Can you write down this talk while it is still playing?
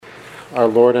Our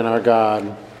Lord and our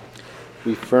God,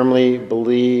 we firmly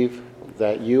believe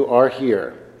that you are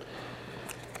here,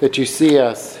 that you see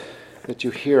us, that you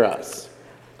hear us.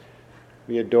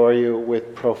 We adore you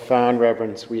with profound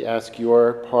reverence. We ask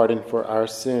your pardon for our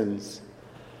sins,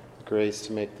 grace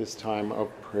to make this time of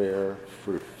prayer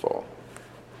fruitful.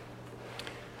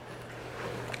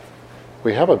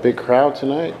 We have a big crowd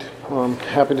tonight. I'm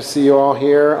happy to see you all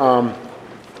here.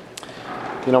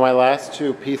 My last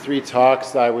two P3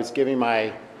 talks, I was giving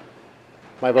my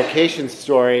vocation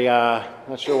story.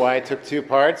 Not sure why I took two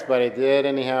parts, but I did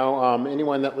anyhow.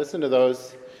 Anyone that listened to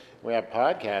those, we have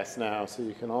podcasts now, so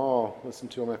you can all listen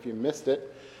to them if you missed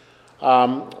it.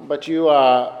 But you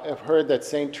have heard that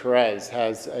Saint Therese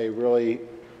has played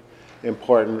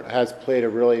a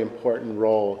really important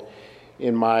role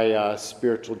in my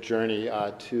spiritual journey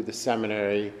to the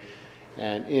seminary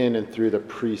and in and through the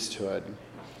priesthood.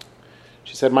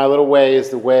 She said, "My little way is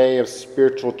the way of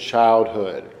spiritual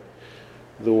childhood,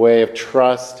 the way of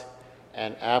trust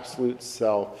and absolute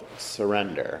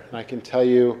self-surrender." And I can tell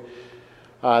you,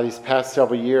 these past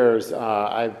several years,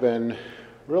 I've been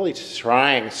really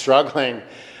struggling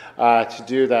to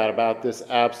do that, about this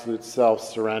absolute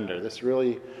self-surrender. This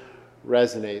really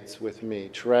resonates with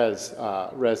me. Therese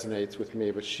resonates with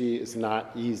me, but she is not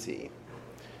easy.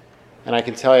 And I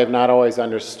can tell you I've not always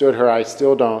understood her. I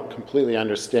still don't completely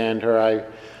understand her.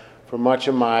 For much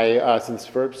of my, since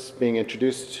first being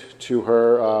introduced to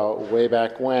her way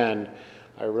back when,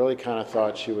 I really kind of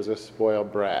thought she was a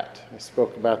spoiled brat. I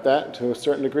spoke about that to a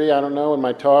certain degree, I don't know, in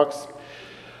my talks.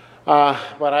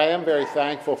 But I am very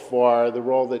thankful for the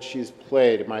role that she's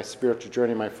played in my spiritual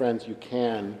journey. My friends, you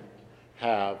can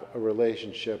have a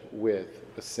relationship with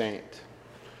a saint.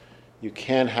 You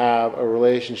can have a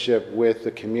relationship with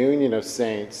the communion of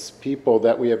saints, people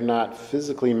that we have not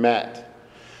physically met,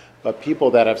 but people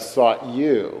that have sought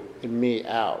you and me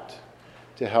out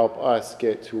to help us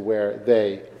get to where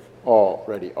they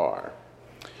already are.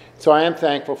 So I am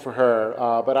thankful for her,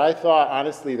 but I thought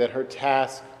honestly that her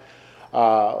task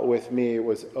with me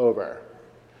was over.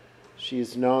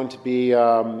 She's known to be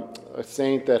a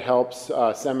saint that helps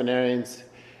seminarians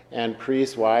and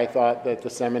priests. Why I thought that the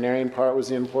seminarian part was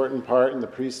the important part and the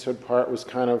priesthood part was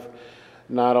kind of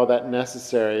not all that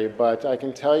necessary. But I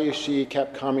can tell you she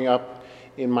kept coming up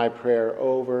in my prayer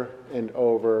over and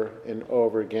over and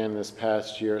over again this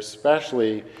past year,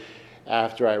 especially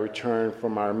after I returned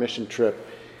from our mission trip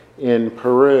in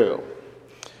Peru.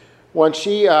 While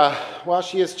she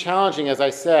is challenging, as I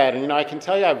said, and I can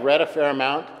tell you I've read a fair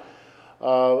amount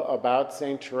about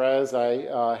Saint Therese. I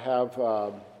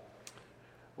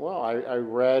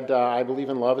read I Believe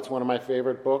in Love. It's one of my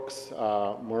favorite books.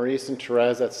 Maurice and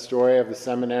Therese, that story of the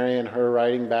seminary and her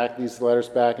writing back these letters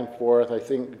back and forth. I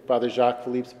think Father Jacques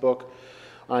Philippe's book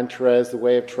on Therese, The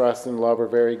Way of Trust and Love, are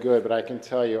very good. But I can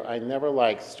tell you, I never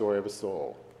liked Story of a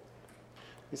Soul.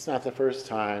 It's not the first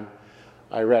time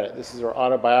I read it. This is her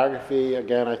autobiography.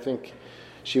 Again, I think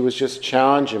she was just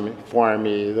challenging for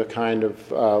me the kind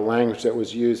of language that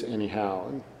was used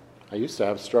anyhow. I used to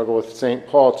have struggle with St.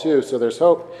 Paul too, so there's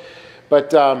hope. But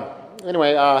then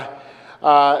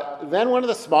one of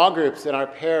the small groups in our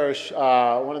parish,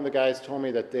 one of the guys told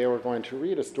me that they were going to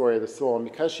read A Story of the Soul, and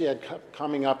because she had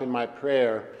coming up in my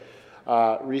prayer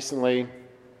recently,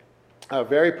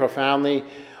 very profoundly,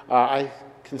 I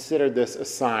considered this a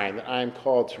sign that I'm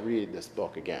called to read this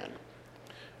book again.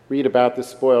 Read about the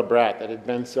spoiled brat that had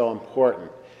been so important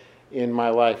in my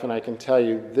life, and I can tell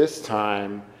you this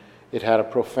time it had a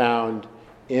profound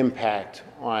impact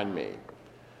on me.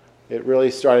 It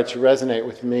really started to resonate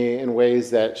with me in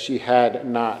ways that she had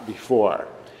not before.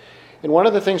 And one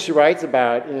of the things she writes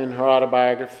about in her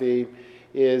autobiography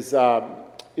is a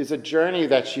journey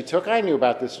that she took. I knew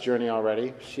about this journey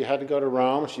already. She had to go to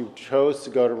Rome. She chose to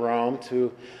go to Rome to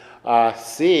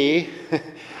see.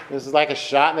 This is like a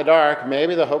shot in the dark.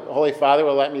 Maybe the Holy Father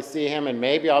will let me see him, and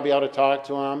maybe I'll be able to talk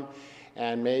to him.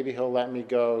 And maybe he'll let me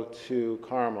go to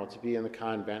Carmel to be in the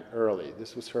convent early.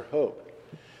 This was her hope.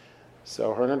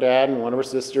 So her and her dad and one of her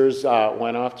sisters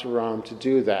went off to Rome to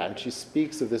do that. And she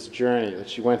speaks of this journey, that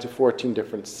she went to 14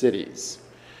 different cities.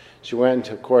 She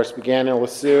went, of course, began in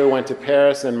Lisieux, went to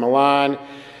Paris and Milan.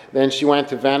 Then she went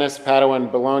to Venice, Padua,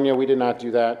 and Bologna. We did not do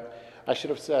that. I should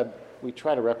have said, we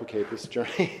try to replicate this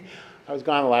journey. I was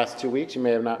gone the last 2 weeks. You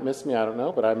may have not missed me, I don't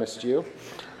know, but I missed you.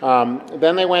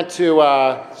 Then they went to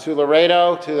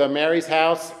Loreto, to Mary's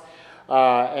house,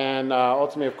 and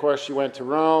ultimately, of course, she went to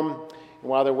Rome. And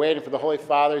while they're waiting for the Holy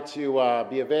Father to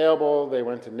be available, they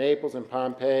went to Naples and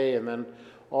Pompeii, and then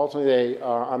ultimately they,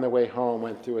 on their way home,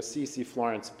 went through Assisi,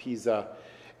 Florence, Pisa,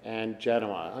 and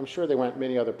Genoa. I'm sure they went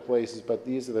many other places, but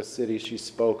these are the cities she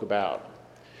spoke about.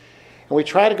 And we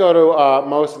tried to go to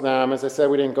most of them. As I said,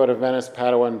 we didn't go to Venice,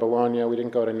 Padua, and Bologna. We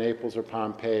didn't go to Naples or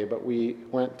Pompeii, but we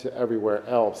went to everywhere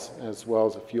else, as well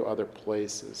as a few other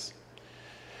places.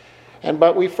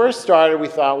 But we first started, we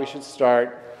thought we should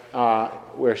start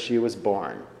where she was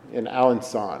born, in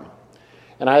Alençon.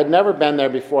 And I had never been there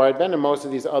before. I'd been to most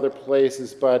of these other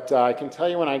places, but I can tell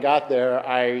you when I got there,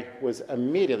 I was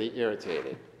immediately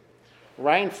irritated.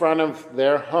 Right in front of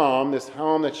their home, this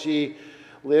home that she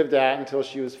lived at until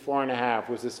she was 4.5,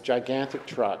 was this gigantic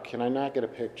truck. Can I not get a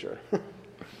picture?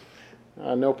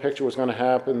 No picture was going to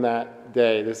happen that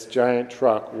day. This giant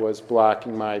truck was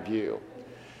blocking my view.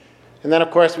 And then,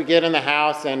 of course, we get in the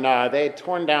house, and they had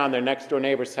torn down their next-door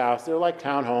neighbor's house. They were like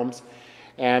townhomes.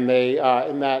 And they,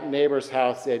 in that neighbor's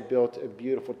house, they had built a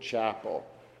beautiful chapel.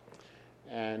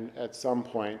 And at some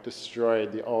point,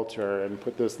 destroyed the altar and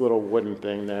put this little wooden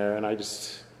thing there. And I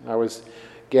was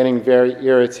getting very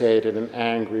irritated and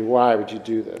angry. Why would you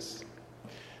do this?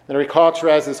 And I recall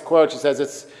Therese's quote. She says,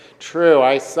 "It's true,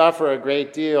 I suffer a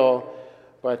great deal,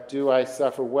 but do I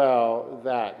suffer well?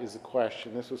 That is the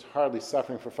question." This was hardly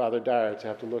suffering for Father Dyer to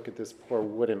have to look at this poor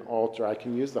wooden altar. I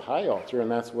can use the high altar,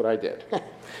 and that's what I did.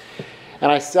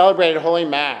 And I celebrated Holy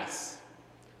Mass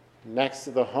next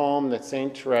to the home that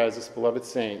St. Therese, this beloved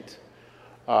saint,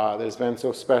 that has been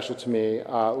so special to me,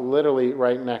 literally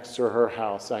right next to her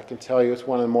house. I can tell you it's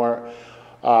one of the more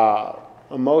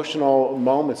emotional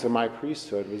moments of my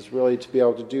priesthood, was really to be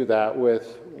able to do that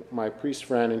with my priest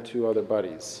friend and 2 other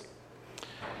buddies.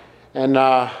 And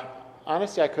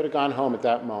honestly, I could have gone home at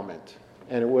that moment,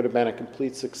 and it would have been a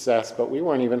complete success, but we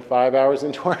weren't even 5 hours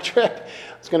into our trip.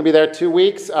 I was going to be there 2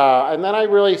 weeks, and then I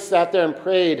really sat there and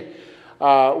prayed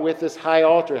with this high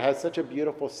altar. It has such a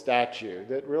beautiful statue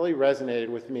that really resonated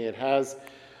with me. It has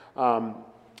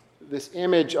this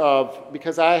image of,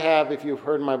 because I have, if you've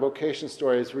heard my vocation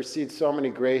stories, received so many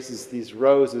graces, these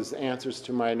roses, answers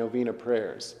to my novena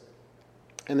prayers.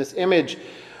 And this image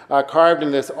carved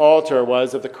in this altar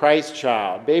was of the Christ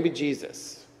child, baby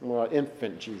Jesus, well,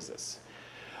 infant Jesus,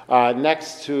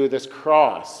 next to this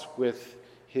cross with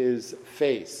his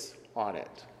face on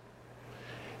it.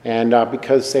 And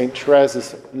because St. Therese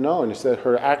is known, it's that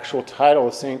her actual title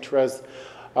is St. Therese,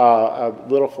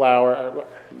 Little Flower,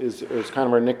 is kind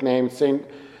of her nickname, St.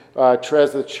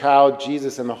 Therese, the child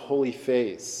Jesus and the Holy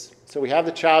Face. So we have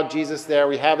the child Jesus there,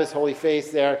 we have his holy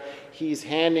face there, he's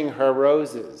handing her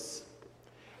roses.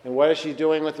 And what is she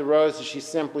doing with the roses? She's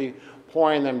simply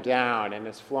pouring them down, and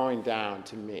it's flowing down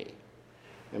to me.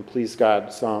 And please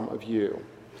God, some of you.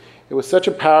 It was such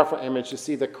a powerful image to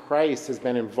see that Christ has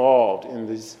been involved in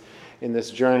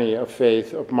this journey of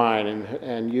faith of mine,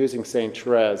 and using St.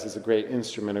 Therese as a great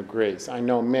instrument of grace. I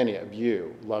know many of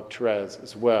you love Therese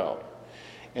as well.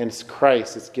 And it's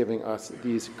Christ that's giving us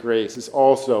these graces.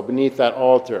 Also, beneath that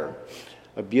altar,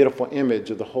 a beautiful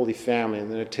image of the Holy Family and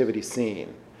the nativity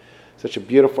scene. Such a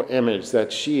beautiful image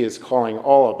that she is calling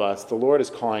all of us, the Lord is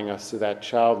calling us to that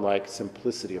childlike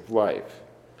simplicity of life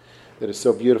that is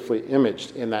so beautifully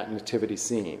imaged in that nativity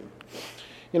scene.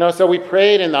 You know, so we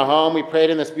prayed in the home, we prayed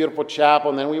in this beautiful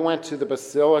chapel, and then we went to the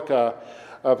Basilica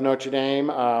of Notre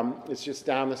Dame. It's just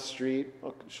down the street,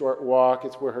 a short walk.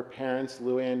 It's where her parents,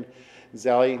 Louis and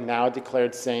Zélie, now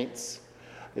declared saints.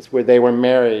 It's where they were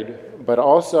married, but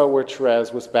also where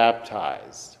Therese was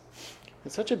baptized.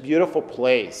 It's such a beautiful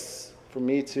place for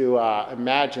me to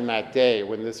imagine that day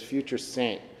when this future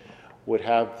saint would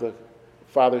have the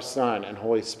Father, Son, and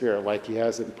Holy Spirit, like he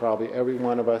has in probably every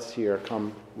one of us here,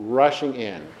 come rushing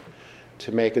in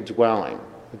to make a dwelling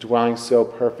so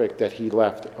perfect that he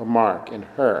left a mark in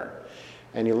her,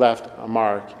 and he left a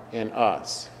mark in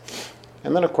us.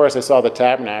 And then, of course, I saw the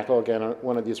tabernacle, again,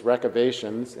 one of these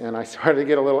recavations, and I started to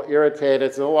get a little irritated.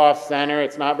 It's a little off-center.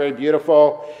 It's not very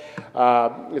beautiful.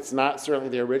 It's not certainly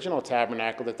the original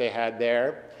tabernacle that they had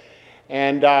there.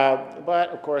 And but,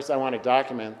 of course, I want to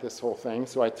document this whole thing,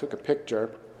 so I took a picture.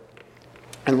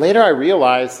 And later I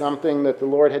realized something that the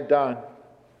Lord had done.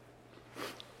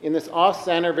 In this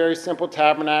off-center, very simple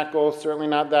tabernacle, certainly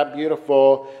not that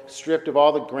beautiful, stripped of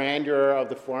all the grandeur of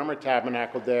the former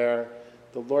tabernacle there,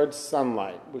 the Lord's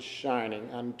sunlight was shining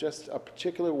on just a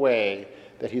particular way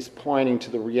that he's pointing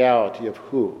to the reality of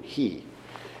who he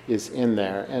is in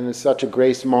there. And it's such a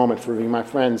grace moment for me. My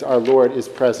friends, our Lord is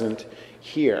present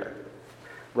here,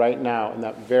 right now, in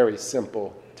that very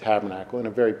simple tabernacle, in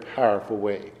a very powerful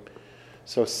way.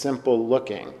 So simple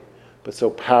looking, but so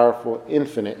powerful,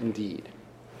 infinite indeed.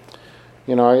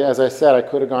 You know, as I said, I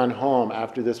could have gone home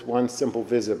after this one simple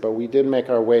visit, but we did make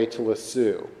our way to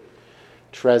Lisieux.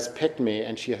 Therese picked me,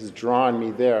 and she has drawn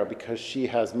me there because she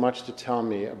has much to tell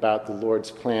me about the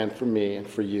Lord's plan for me and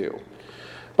for you.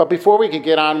 But before we could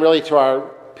get on really to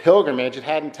our pilgrimage, it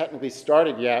hadn't technically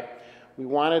started yet, we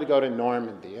wanted to go to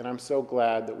Normandy, and I'm so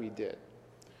glad that we did.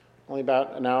 Only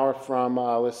about an hour from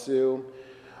Lisieux.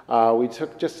 We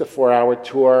took just a 4-hour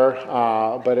tour,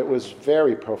 but it was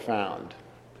very profound.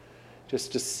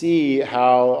 Just to see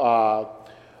how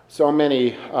so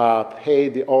many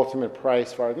paid the ultimate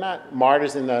price for it. Not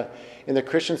martyrs in the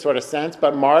Christian sort of sense,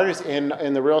 but martyrs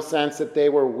in the real sense that they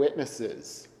were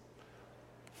witnesses,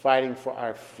 fighting for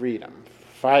our freedom,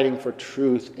 fighting for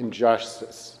truth and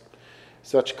justice.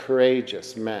 Such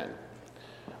courageous men.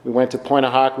 We went to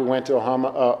Pointe-à-Hoc, we went to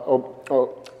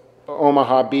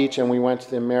Omaha Beach, and we went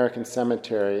to the American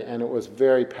Cemetery, and it was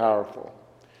very powerful.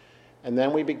 And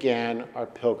then we began our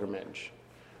pilgrimage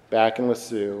back in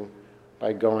Lisieux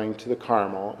by going to the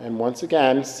Carmel, and once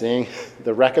again, seeing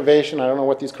the Recovation. I don't know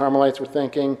what these Carmelites were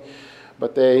thinking,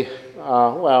 but they,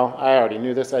 well, I already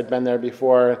knew this. I'd been there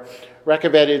before.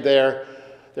 Recovated their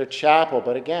chapel,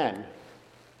 but again,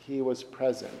 he was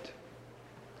present.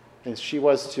 And she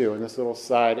was too, in this little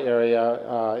side area,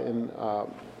 in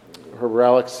her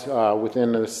relics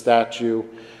within the statue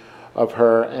of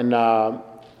her. And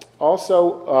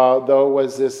also, though,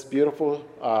 was this beautiful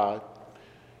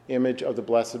image of the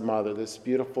Blessed Mother, this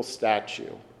beautiful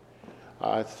statue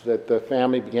that the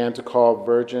family began to call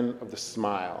Virgin of the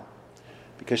Smile,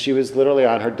 because she was literally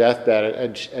on her deathbed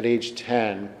at age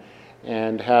 10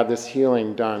 and have this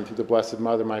healing done through the Blessed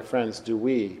Mother. My friends, do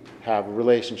we have a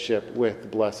relationship with the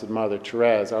Blessed Mother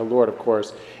Therese? Our Lord, of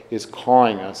course, is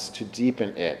calling us to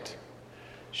deepen it.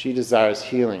 She desires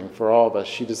healing for all of us.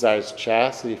 She desires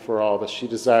chastity for all of us. She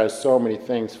desires so many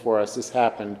things for us. This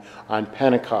happened on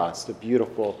Pentecost, a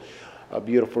beautiful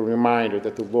reminder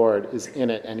that the Lord is in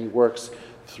it, and he works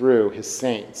through his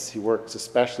saints. He works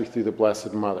especially through the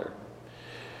Blessed Mother.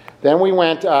 Then we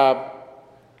went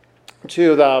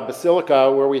to the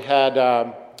Basilica, where we had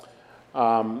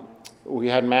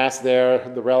Mass there.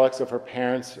 The relics of her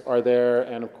parents are there,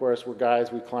 and of course, we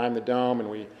climbed the dome, and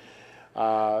we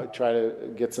try to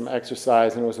get some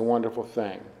exercise, and it was a wonderful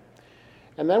thing.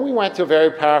 And then we went to a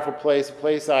very powerful place, a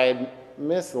place I had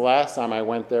missed the last time I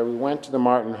went there. We went to the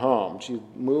Martin home. She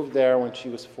moved there when she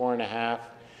was 4.5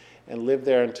 and lived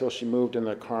there until she moved in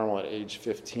the Carmel at age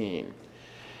 15.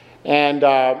 And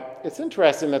it's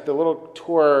interesting that the little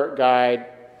tour guide,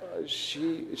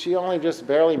 she only just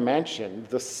barely mentioned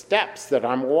the steps that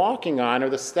I'm walking on, or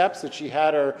the steps that she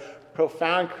had her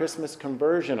profound Christmas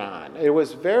conversion on. It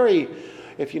was very,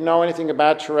 if you know anything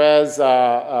about Therese,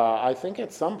 I think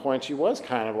at some point she was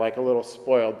kind of like a little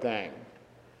spoiled thing.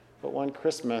 But one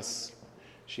Christmas,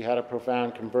 she had a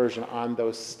profound conversion on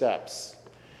those steps.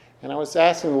 And I was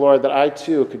asking the Lord that I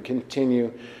too could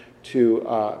continue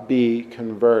to be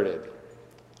converted.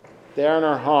 There in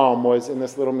her home was, in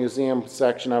this little museum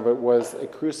section of it, was a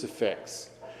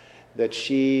crucifix that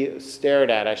she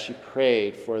stared at as she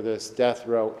prayed for this death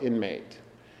row inmate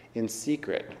in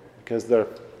secret, because their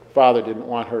father didn't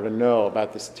want her to know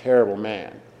about this terrible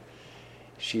man.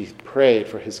 She prayed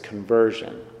for his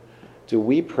conversion. Do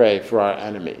we pray for our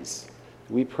enemies?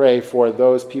 Do we pray for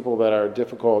those people that are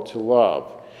difficult to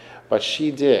love? But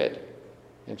she did.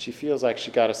 And she feels like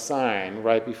she got a sign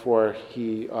right before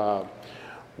he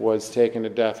was taken to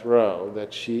death row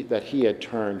that he had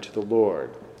turned to the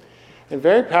Lord. And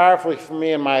very powerfully for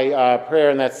me in my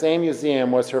prayer in that same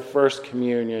museum was her first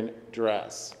communion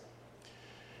dress.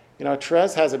 You know,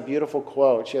 Therese has a beautiful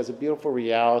quote. She has a beautiful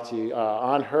reality.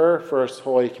 On her first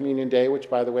Holy Communion Day, which,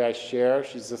 by the way, I share,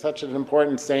 she's such an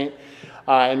important saint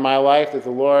in my life that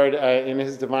the Lord, in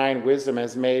his divine wisdom,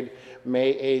 has made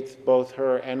May 8th both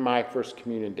her and my first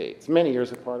communion dates. Many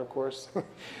years apart, of course.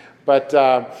 But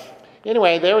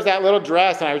anyway, there was that little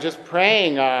dress, and I was just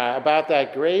praying about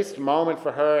that grace moment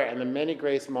for her and the many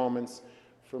grace moments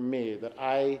for me, that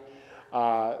I,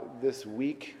 this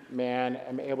weak man,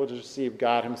 am able to receive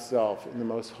God himself in the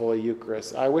most holy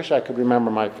Eucharist. I wish I could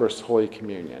remember my first Holy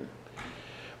Communion.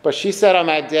 But she said on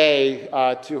that day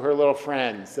to her little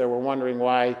friends that were wondering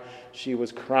why she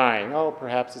was crying, oh,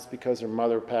 perhaps it's because her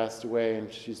mother passed away and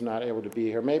she's not able to be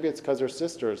here. Maybe it's because her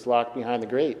sister is locked behind the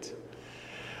grate.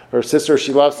 Her sister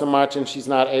she loves so much and she's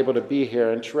not able to be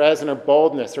here. And Therese, in her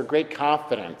boldness, her great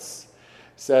confidence,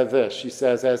 said this. She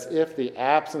says, as if the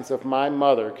absence of my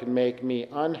mother could make me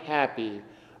unhappy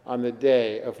on the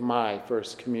day of my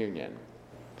first communion.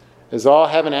 As all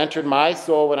heaven entered my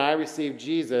soul when I received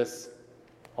Jesus,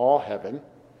 all heaven,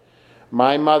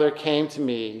 my mother came to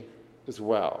me as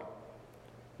well.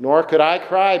 Nor could I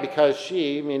cry because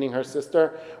she, meaning her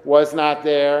sister, was not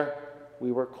there.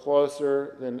 We were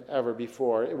closer than ever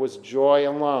before. It was joy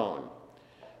alone,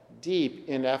 deep,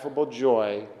 ineffable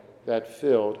joy that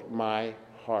filled my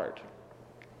heart.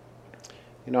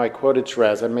 You know, I quoted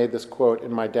Therese. I made this quote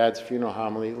in my dad's funeral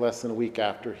homily less than a week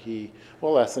after he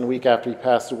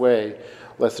passed away,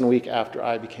 less than a week after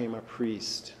I became a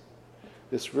priest.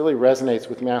 This really resonates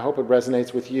with me. I hope it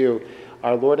resonates with you.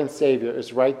 Our Lord and Savior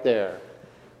is right there.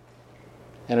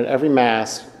 And at every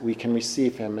Mass, we can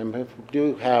receive him. And if we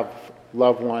do have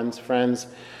loved ones, friends,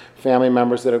 family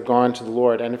members that have gone to the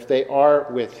Lord, and if they are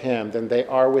with him, then they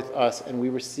are with us, and we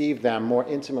receive them more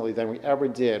intimately than we ever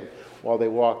did while they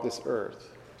walked this earth.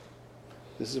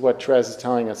 This is what Therese is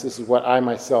telling us. This is what I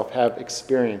myself have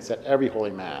experienced at every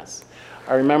Holy Mass.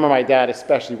 I remember my dad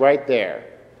especially right there,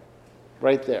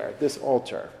 at this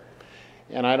altar.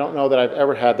 And I don't know that I've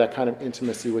ever had that kind of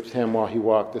intimacy with him while he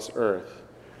walked this earth.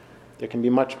 There can be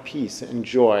much peace and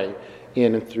joy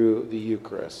in and through the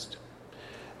Eucharist.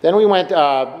 Then we went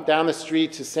down the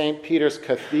street to St. Peter's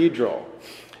Cathedral.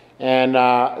 And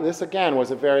this, again,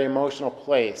 was a very emotional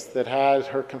place that had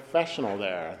her confessional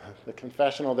there, the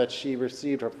confessional that she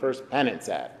received her first penance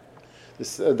at,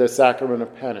 the sacrament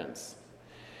of penance.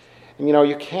 And, you know,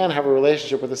 you can have a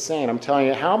relationship with a saint. I'm telling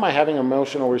you, how am I having an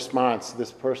emotional response to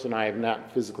this person I have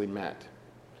not physically met?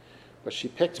 But she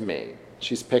picked me.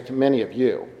 She's picked many of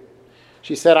you.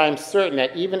 She said, "I'm certain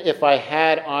that even if I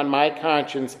had on my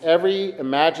conscience every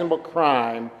imaginable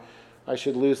crime, I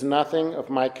should lose nothing of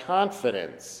my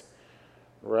confidence.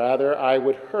 Rather, I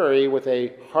would hurry with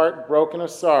a heart broken of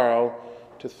sorrow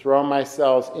to throw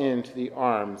myself into the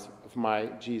arms of my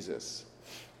Jesus."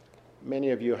 Many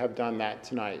of you have done that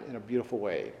tonight in a beautiful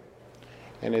way.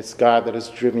 And it's God that has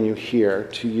driven you here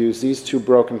to use these two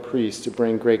broken priests to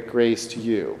bring great grace to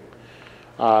you.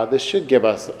 This should give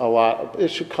us a lot. It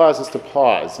should cause us to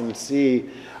pause and see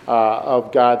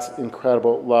of God's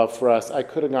incredible love for us. I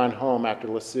could have gone home after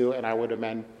Lisieux, and I would have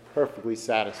been perfectly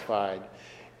satisfied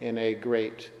in a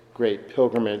great, great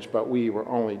pilgrimage, but we were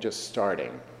only just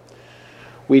starting.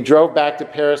 We drove back to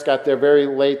Paris, got there very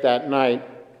late that night,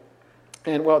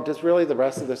 and well, does really the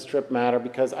rest of this trip matter?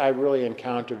 Because I really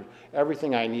encountered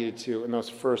everything I needed to in those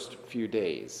first few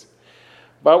days.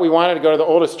 But we wanted to go to the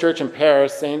oldest church in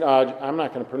Paris. I'm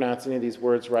not going to pronounce any of these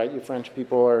words right. You French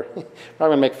people are probably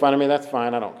going to make fun of me. That's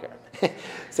fine. I don't care.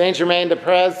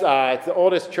 Saint-Germain-des-Prés. It's the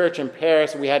oldest church in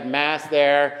Paris. We had Mass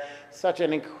there. Such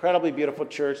an incredibly beautiful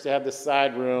church. They have this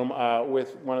side room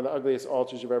with one of the ugliest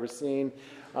altars you've ever seen.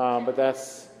 But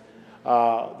that's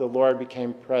the Lord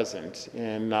became present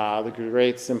in the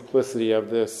great simplicity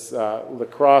of this. The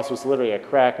cross was literally a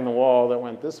crack in the wall that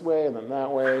went this way and then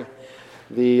that way.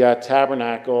 The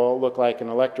tabernacle looked like an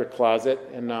electric closet.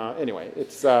 And anyway,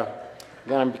 then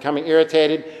I'm becoming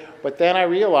irritated. But then I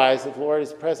realized that the Lord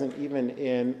is present even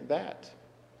in that.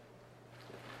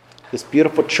 This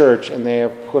beautiful church, and they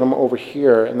have put him over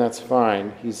here, and that's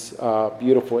fine. He's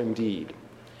beautiful indeed.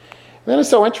 And then it's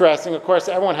so interesting. Of course,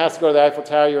 everyone has to go to the Eiffel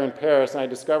Tower. You're in Paris, and I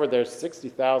discovered there's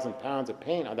 60,000 pounds of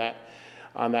paint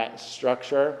on that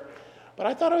structure. But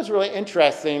I thought it was really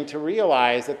interesting to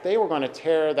realize that they were going to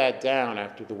tear that down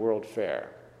after the World Fair.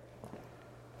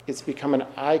 It's become an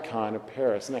icon of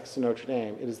Paris next to Notre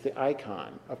Dame. It is the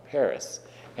icon of Paris,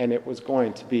 and it was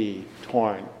going to be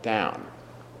torn down.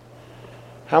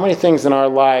 How many things in our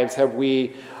lives have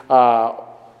we,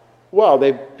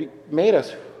 they've made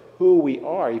us who we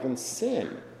are. Even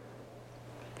sin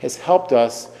has helped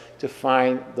us to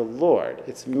find the Lord.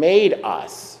 It's made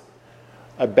us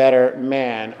a better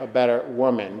man, a better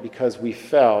woman, because we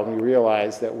fell and we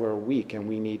realized that we're weak and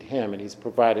we need him, and he's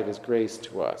provided his grace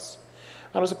to us.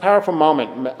 And it was a powerful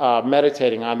moment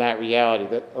meditating on that reality,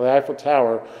 that the Eiffel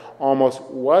Tower almost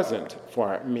wasn't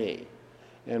for me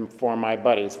and for my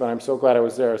buddies, but I'm so glad I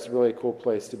was there. It's really a cool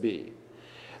place to be.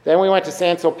 Then we went to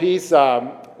Saint-Sulpice,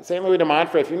 St. Louis de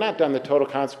Montfort. If you've not done the total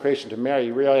consecration to Mary,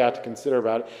 you really ought to consider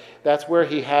about it. That's where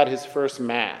he had his first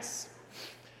Mass.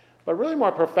 But really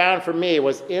more profound for me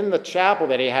was in the chapel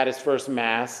that he had his first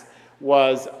Mass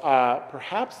was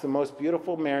perhaps the most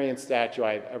beautiful Marian statue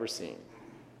I've ever seen.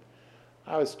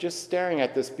 I was just staring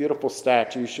at this beautiful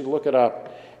statue. You should look it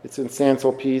up. It's in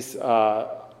Saint-Sulpice.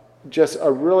 Just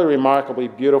a really remarkably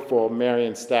beautiful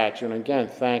Marian statue. And again,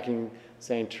 thanking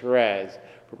St. Therese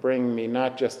for bringing me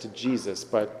not just to Jesus,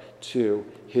 but to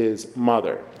his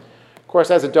mother. Of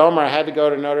course, as a domer, I had to go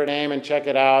to Notre Dame and check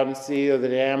it out and see the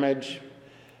damage.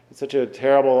 It's such a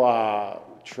terrible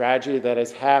tragedy that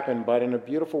has happened, but in a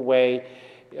beautiful way,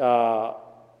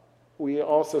 we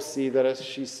also see that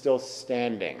she's still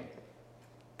standing.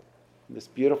 This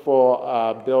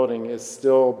beautiful building is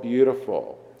still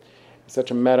beautiful. It's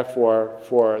such a metaphor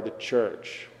for the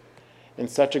church. And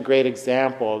such a great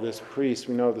example, this priest,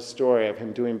 we know the story of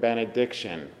him doing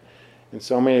benediction and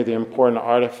so many of the important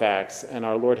artifacts, and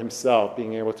our Lord himself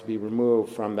being able to be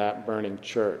removed from that burning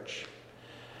church.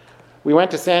 We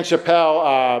went to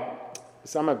Sainte-Chapelle.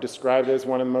 Some have described it as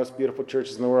one of the most beautiful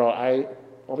churches in the world.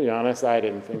 I'll be honest, I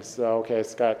didn't think so. Okay,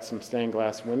 it's got some stained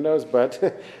glass windows, but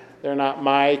they're not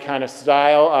my kind of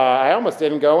style. I almost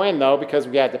didn't go in, though, because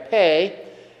we had to pay.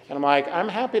 And I'm like, I'm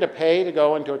happy to pay to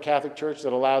go into a Catholic church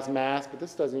that allows Mass, but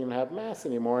this doesn't even have Mass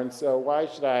anymore. And so why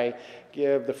should I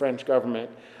give the French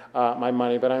government my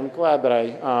money? But I'm glad that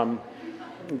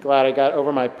I got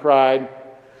over my pride,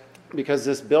 because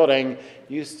this building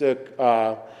used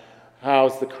to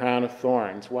house the crown of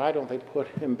thorns. Why don't they put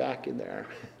him back in there?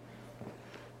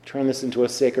 Turn this into a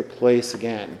sacred place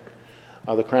again.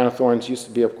 The crown of thorns used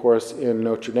to be, of course, in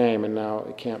Notre Dame, and now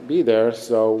it can't be there,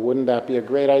 so wouldn't that be a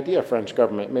great idea, French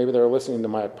government? Maybe they're listening to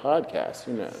my podcast,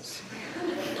 who knows?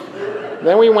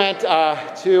 Then we went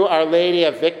to Our Lady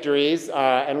of Victories,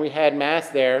 and we had Mass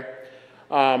there.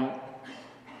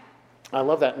 I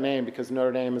love that name because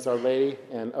Notre Dame is Our Lady,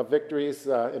 and of Victories,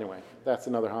 anyway, that's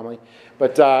another homily.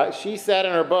 But she said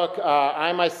in her book,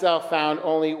 I myself found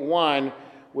only one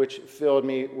which filled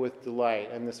me with delight,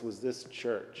 and this was this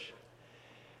church.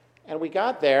 And we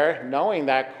got there knowing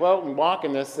that quote and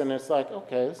walking this, and it's like,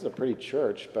 okay, this is a pretty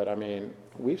church, but I mean,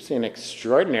 we've seen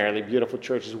extraordinarily beautiful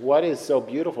churches. What is so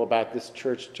beautiful about this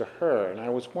church to her? And I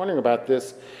was wondering about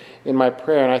this in my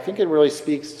prayer, and I think it really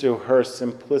speaks to her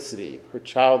simplicity, her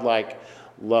childlike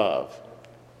love.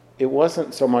 It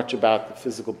wasn't so much about the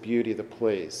physical beauty of the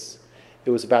place.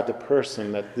 It was about the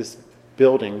person that this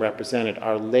building represented,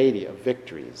 Our Lady of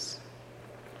Victories.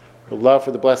 Her love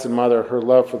for the Blessed Mother, her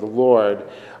love for the Lord,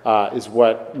 is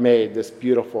what made this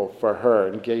beautiful for her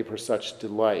and gave her such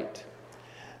delight.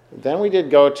 Then we did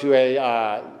go to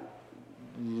a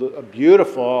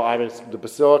beautiful, the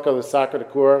Basilica of the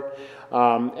Sacré-Cœur,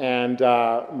 and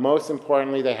most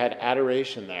importantly, they had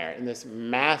adoration there in this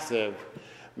massive,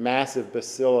 massive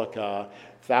basilica.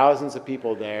 Thousands of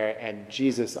people there, and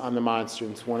Jesus on the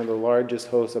monstrance, one of the largest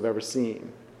hosts I've ever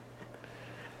seen.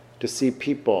 To see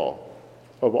people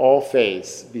of all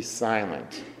faiths be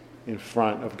silent in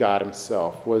front of God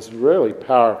himself was really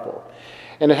powerful.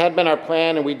 And it had been our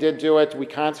plan, and we did do it. We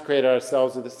consecrated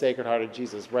ourselves to the Sacred Heart of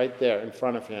Jesus right there in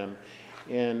front of him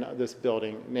in this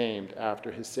building named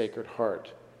after his Sacred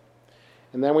Heart.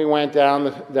 And then we went down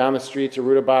the street to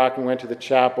Rudebach and went to the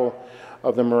chapel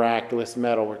of the Miraculous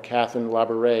Medal, where Catherine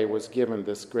Labouré was given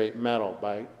this great medal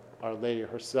by Our Lady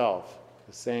herself.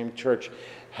 The same church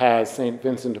has St.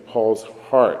 Vincent de Paul's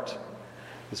heart,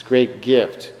 this great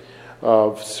gift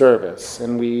of service.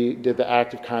 And we did the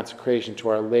act of consecration to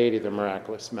Our Lady, the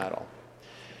Miraculous Medal.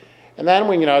 And then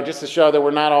we, just to show that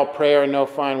we're not all prayer and no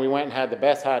fun, we went and had the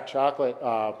best hot chocolate,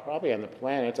 probably on the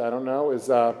planet, I don't know,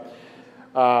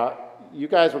 you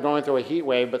guys were going through a heat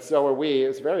wave, but so were we. It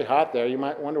was very hot there. You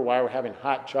might wonder why we're having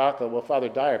hot chocolate. Well, Father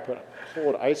Dyer put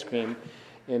cold ice cream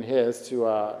in his to,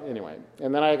 anyway.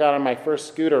 And then I got on my first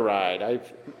scooter ride.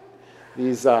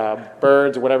 These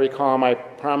birds, or whatever you call them, I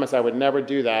promised I would never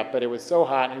do that, but it was so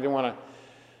hot and I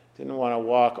didn't want to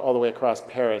walk all the way across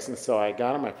Paris. And so I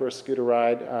got on my first scooter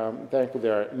ride. Thankfully,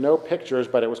 there are no pictures,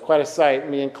 but it was quite a sight.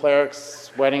 Me and Claire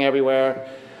sweating everywhere.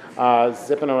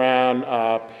 Zipping around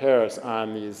Paris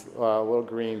on these little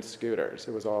green scooters.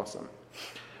 It was awesome.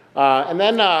 And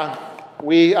then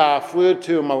we flew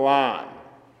to Milan.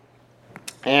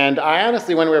 And I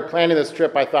honestly, when we were planning this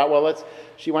trip, I thought, well,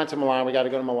 she went to Milan, we got to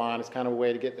go to Milan. It's kind of a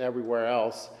way to get everywhere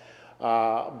else.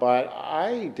 But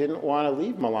I didn't want to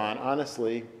leave Milan,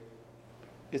 honestly.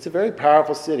 It's a very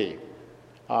powerful city.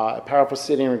 A powerful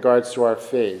city in regards to our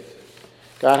faith.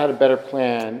 God had a better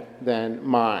plan than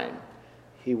mine.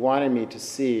 He wanted me to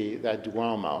see that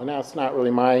Duomo. Now, it's not really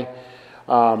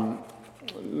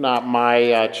not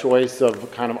my choice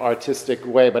of kind of artistic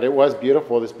way, but it was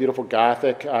beautiful, this beautiful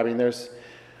Gothic. I mean, there's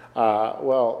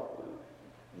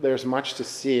much to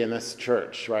see in this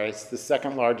church, right? It's the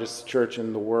second largest church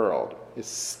in the world. It's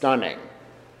stunning.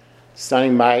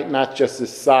 Stunning by not just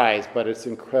its size, but its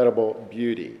incredible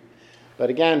beauty.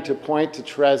 But again, to point to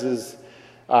Therese's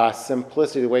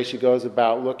simplicity, the way she goes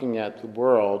about looking at the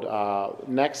world.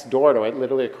 Next door to it,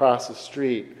 literally across the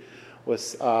street,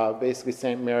 was basically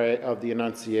St. Mary of the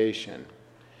Annunciation.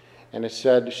 And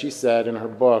she said in her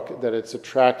book that it's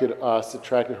attracted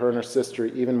her and her sister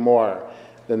even more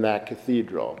than that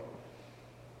cathedral.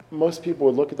 Most people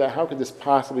would look at that, how could this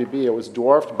possibly be? It was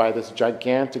dwarfed by this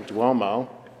gigantic Duomo,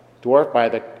 dwarfed by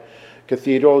the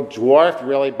cathedral, dwarfed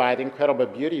really by the incredible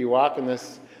beauty. You walk in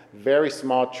this very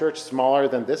small church, smaller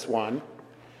than this one,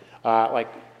 like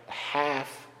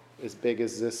half as big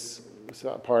as this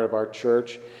part of our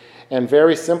church, and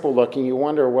very simple looking. You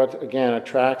wonder what, again,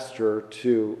 attracts her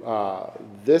to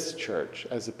this church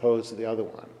as opposed to the other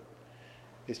one.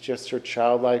 It's just her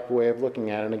childlike way of looking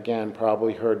at it, and again,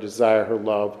 probably her desire, her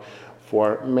love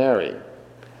for Mary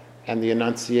and the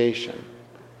Annunciation,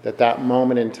 that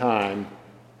moment in time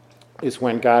is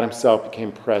when God himself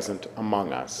became present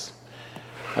among us.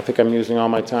 I think I'm using all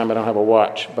my time. I don't have a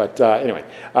watch. But anyway,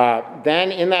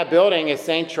 then in that building is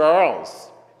St.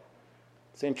 Charles.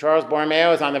 St. Charles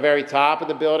Borromeo is on the very top of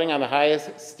the building, on the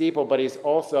highest steeple, but he's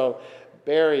also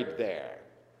buried there.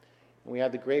 And we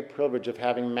had the great privilege of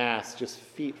having Mass just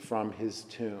feet from his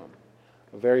tomb.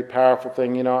 A very powerful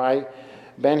thing. You know, I've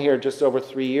been here just over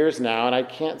 3 years now, and I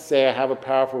can't say I have a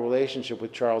powerful relationship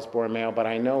with Charles Borromeo, but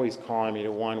I know he's calling me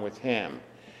to one with him.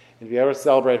 And if you ever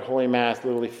celebrate Holy Mass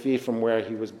literally feet from where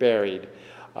he was buried,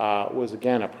 was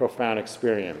again a profound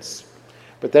experience.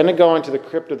 But then to go into the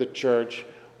crypt of the church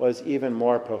was even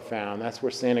more profound. That's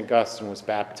where St. Augustine was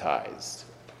baptized.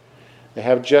 They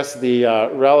have just the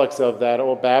relics of that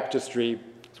old baptistry.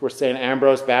 It's where St.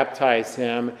 Ambrose baptized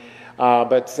him.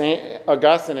 But St.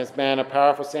 Augustine has been a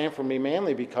powerful saint for me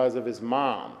mainly because of his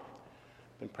mom.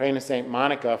 I've been praying to St.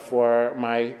 Monica for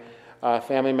my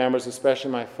family members,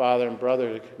 especially my father and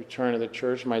brother, to return to the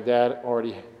church. My dad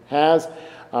already has.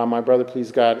 My brother, please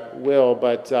God, will.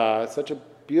 But it's such a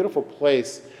beautiful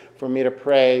place for me to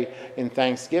pray in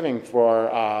thanksgiving for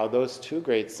those two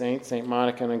great saints, St.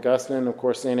 Monica and Augustine, and of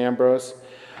course St. Ambrose,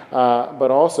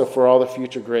 but also for all the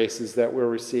future graces that we're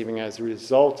receiving as a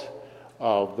result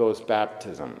of those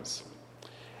baptisms.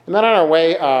 And then on our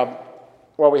way,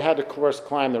 we had to, of course,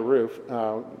 climb the roof,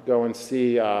 go and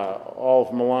see all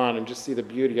of Milan and just see the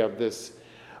beauty of this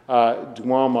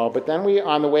Duomo. But then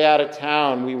on the way out of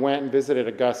town, we went and visited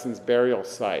Augustine's burial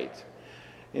site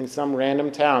in some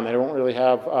random town. They don't really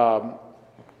have,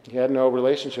 he had no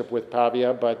relationship with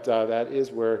Pavia, but that is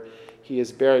where he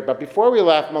is buried. But before we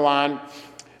left Milan,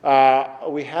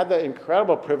 we had the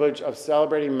incredible privilege of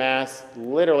celebrating Mass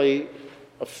literally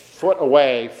a foot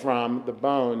away from the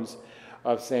bones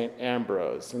of St.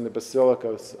 Ambrose in the Basilica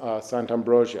of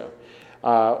Sant'Ambrogio.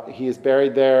 He is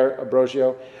buried there,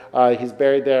 Ambrogio. He's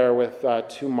buried there with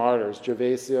two martyrs,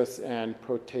 Gervasius and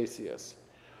Protasius.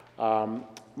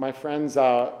 My friends,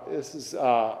 this is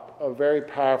a very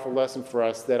powerful lesson for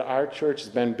us that our church has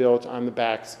been built on the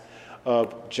backs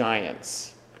of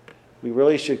giants. We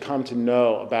really should come to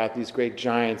know about these great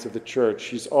giants of the church.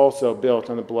 She's also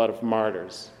built on the blood of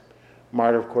martyrs.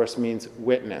 Martyr, of course, means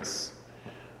witness.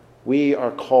 We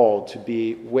are called to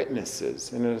be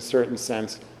witnesses, and in a certain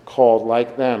sense, called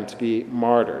like them to be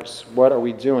martyrs. What are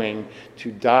we doing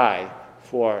to die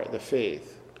for the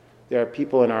faith? There are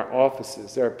people in our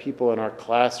offices, there are people in our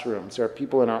classrooms, there are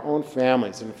people in our own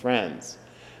families and friends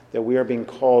that we are being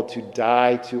called to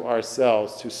die to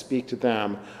ourselves, to speak to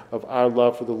them of our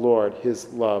love for the Lord, his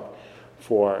love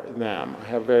for them. I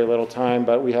have very little time,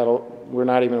 but we're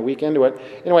not even a week into it.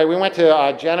 Anyway, we went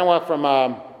to Genoa from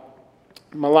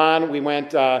Milan. We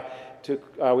went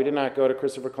we did not go to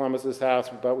Christopher Columbus's house,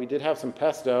 but we did have some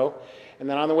pesto. And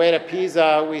then on the way to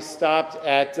Pisa, we stopped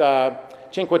at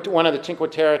one of the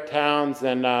Cinque Terre towns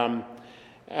and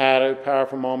had a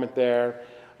powerful moment there.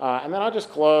 And then I'll just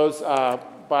close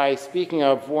by speaking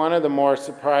of one of the more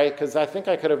surprising, because I think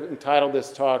I could have entitled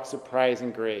this talk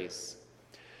Surprising Grace.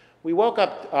 We woke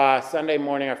up Sunday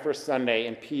morning, our first Sunday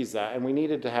in Pisa, and we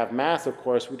needed to have Mass, of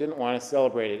course. We didn't want to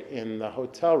celebrate it in the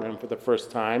hotel room for the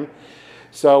first time.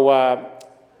 So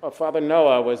Father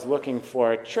Noah was looking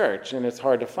for a church, and it's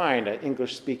hard to find an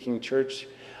English-speaking church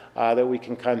that we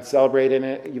can kind of celebrate in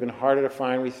it. Even harder to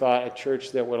find, we thought, a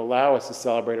church that would allow us to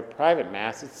celebrate a private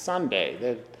Mass. It's Sunday.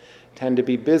 They tend to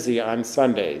be busy on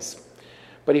Sundays.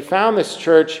 But he found this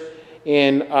church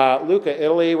in Lucca,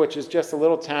 Italy, which is just a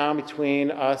little town between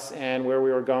us and where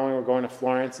we were going. We're going to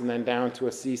Florence and then down to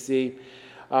Assisi.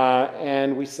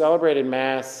 And we celebrated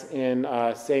Mass in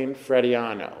St.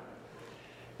 Frediano.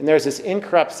 And there's this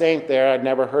incorrupt saint there I'd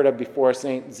never heard of before,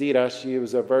 St. Zita. She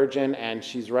was a virgin, and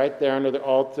she's right there under the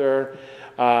altar.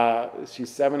 She's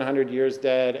 700 years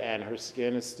dead, and her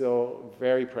skin is still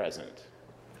very present.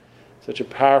 Such a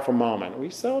powerful moment. We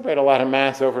celebrate a lot of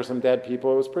Mass over some dead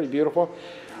people. It was pretty beautiful.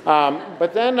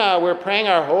 But then we're praying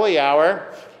our holy hour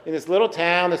in this little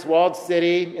town, this walled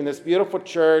city, in this beautiful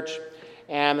church,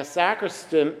 and the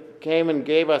sacristan came and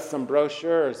gave us some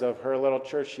brochures of her little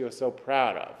church she was so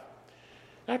proud of.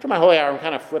 After my holy hour, I'm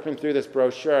kind of flipping through this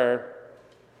brochure,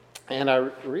 and I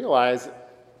realize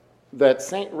that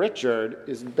St. Richard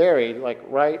is buried like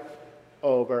right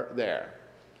over there.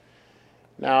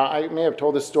 Now, I may have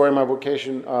told this story in my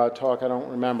vocation talk, I don't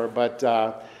remember, but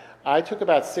I took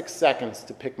about 6 seconds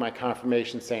to pick my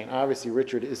confirmation saint. Obviously,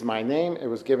 Richard is my name. It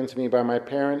was given to me by my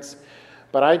parents,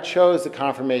 But I chose the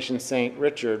confirmation St.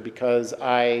 Richard because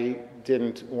I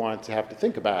didn't want to have to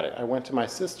think about it. I went to my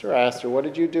sister, I asked her, what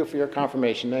did you do for your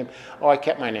confirmation name? Oh, I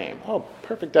kept my name. Oh,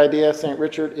 perfect idea, St.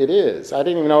 Richard, it is. I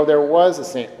didn't even know there was a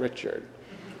St. Richard.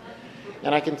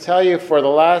 And I can tell you for the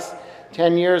last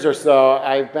 10 years or so,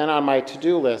 I've been on my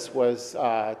to-do list was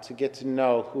to get to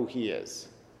know who he is.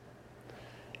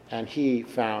 And he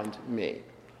found me.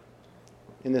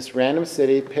 In this random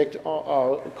city, picked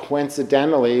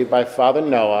coincidentally by Father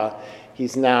Noah,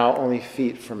 he's now only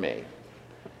feet from me.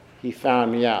 He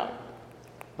found me out.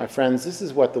 My friends, this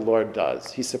is what the Lord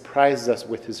does. He surprises us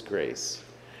with his grace.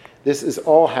 This is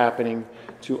all happening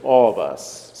to all of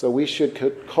us. So we should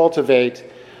cultivate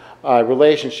a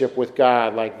relationship with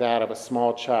God like that of a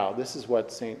small child. This is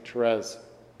what St. Therese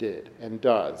did and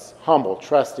does. Humble,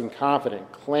 trusting,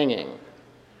 confident, clinging.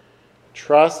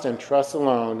 Trust and trust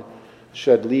alone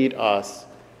should lead us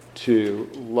to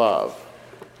love.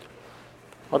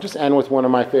 I'll just end with one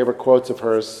of my favorite quotes of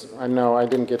hers. I know I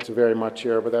didn't get to very much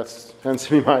here, but that tends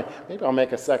to be maybe I'll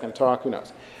make a second talk, who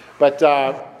knows. But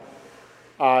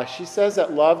she says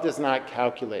that love does not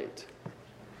calculate.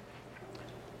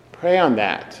 Pray on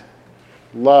that.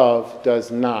 Love does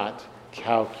not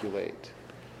calculate.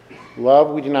 Love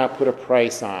we do not put a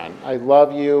price on. I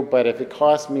love you, but if it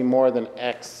costs me more than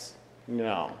X,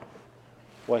 no.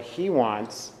 What he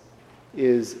wants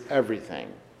is everything.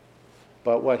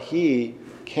 But what he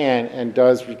can and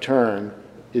does return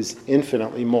is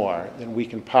infinitely more than we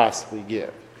can possibly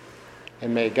give.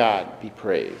 And may God be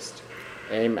praised.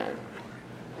 Amen.